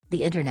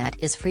The internet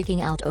is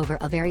freaking out over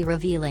a very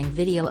revealing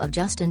video of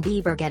Justin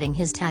Bieber getting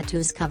his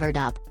tattoos covered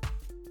up.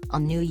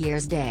 On New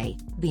Year's Day,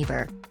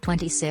 Bieber,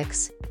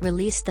 26,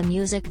 released the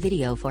music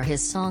video for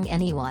his song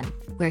Anyone,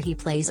 where he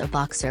plays a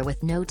boxer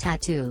with no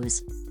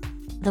tattoos.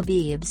 The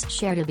Biebs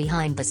shared a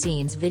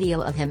behind-the-scenes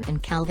video of him in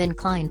Calvin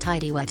Klein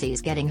tidy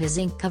whities getting his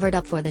ink covered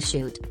up for the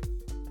shoot.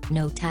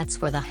 "No tats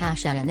for the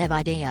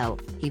video,"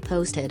 he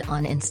posted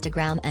on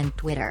Instagram and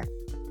Twitter.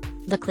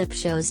 The clip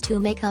shows two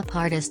makeup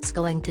artists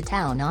going to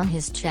town on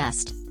his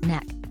chest,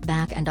 neck,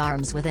 back and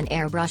arms with an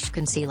airbrush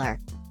concealer.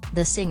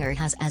 The singer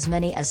has as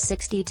many as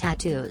 60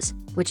 tattoos,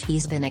 which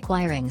he's been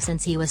acquiring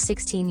since he was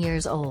 16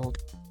 years old.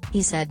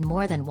 He said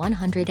more than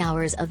 100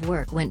 hours of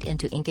work went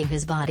into inking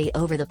his body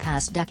over the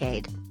past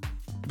decade.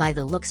 By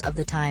the looks of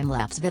the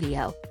time-lapse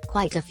video,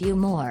 quite a few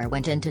more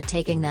went into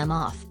taking them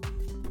off.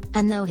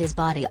 And though his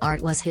body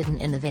art was hidden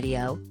in the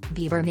video,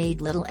 Bieber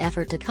made little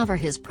effort to cover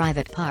his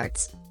private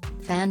parts.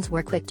 Fans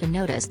were quick to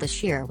notice the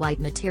sheer white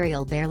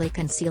material barely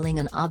concealing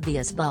an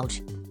obvious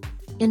bulge.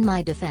 "In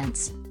my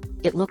defense,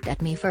 it looked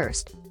at me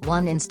first,"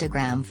 one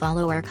Instagram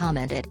follower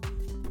commented.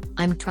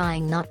 "I'm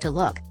trying not to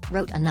look,"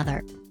 wrote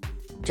another.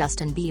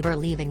 "Justin Bieber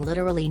leaving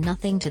literally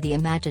nothing to the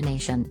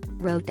imagination,"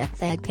 wrote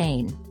 @Thag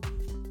Payne.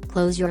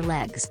 "Close your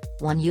legs,"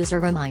 one user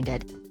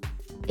reminded.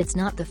 It's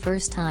not the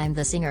first time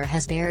the singer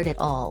has dared it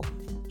all.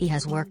 He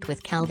has worked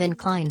with Calvin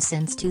Klein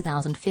since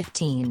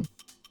 2015.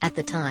 At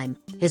the time,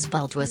 his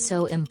bulge was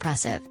so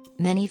impressive,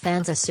 many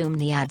fans assumed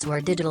the ads were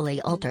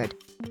digitally altered.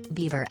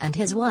 Bieber and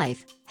his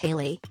wife,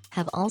 Hailey,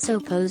 have also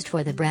posed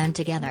for the brand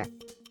together.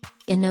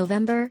 In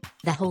November,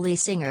 the Holy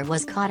singer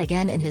was caught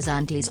again in his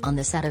undies on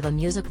the set of a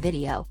music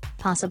video,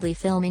 possibly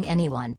filming Anyone.